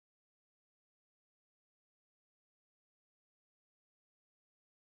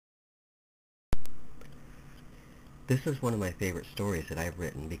This is one of my favorite stories that I've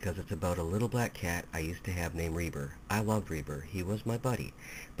written because it's about a little black cat I used to have named Rebber. I loved Rebber. He was my buddy.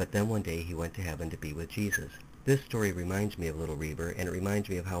 But then one day he went to heaven to be with Jesus. This story reminds me of little Rebber, and it reminds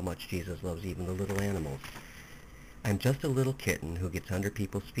me of how much Jesus loves even the little animals. I'm just a little kitten who gets under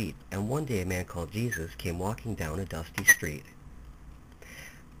people's feet, and one day a man called Jesus came walking down a dusty street.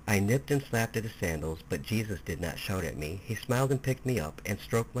 I nipped and slapped at his sandals, but Jesus did not shout at me. He smiled and picked me up and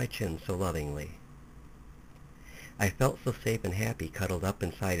stroked my chin so lovingly. I felt so safe and happy cuddled up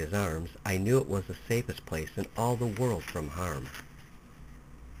inside his arms. I knew it was the safest place in all the world from harm.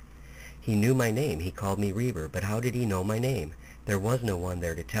 He knew my name. He called me Rebber, but how did he know my name? There was no one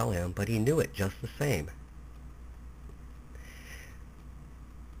there to tell him, but he knew it just the same.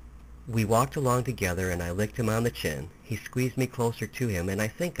 We walked along together, and I licked him on the chin. He squeezed me closer to him, and I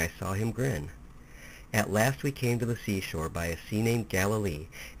think I saw him grin. At last we came to the seashore by a sea named Galilee,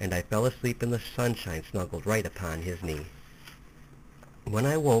 and I fell asleep in the sunshine snuggled right upon his knee. When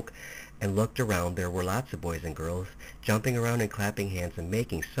I woke and looked around, there were lots of boys and girls jumping around and clapping hands and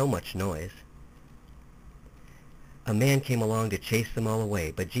making so much noise. A man came along to chase them all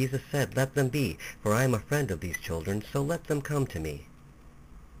away, but Jesus said, "Let them be, for I am a friend of these children, so let them come to me."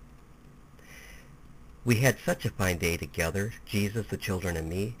 We had such a fine day together, Jesus, the children, and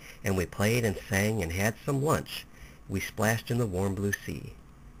me, and we played and sang and had some lunch. We splashed in the warm blue sea.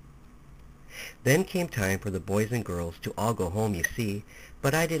 Then came time for the boys and girls to all go home, you see,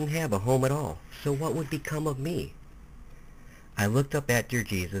 but I didn't have a home at all, so what would become of me? I looked up at dear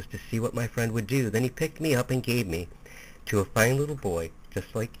Jesus to see what my friend would do. Then he picked me up and gave me to a fine little boy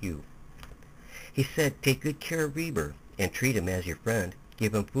just like you. He said, "Take good care of Rebber and treat him as your friend.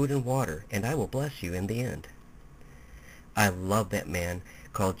 Give him food and water, and I will bless you in the end." I love that man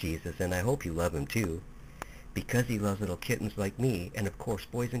called Jesus, and I hope you love him too, because he loves little kittens like me, and of course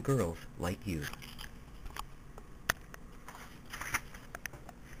boys and girls like you.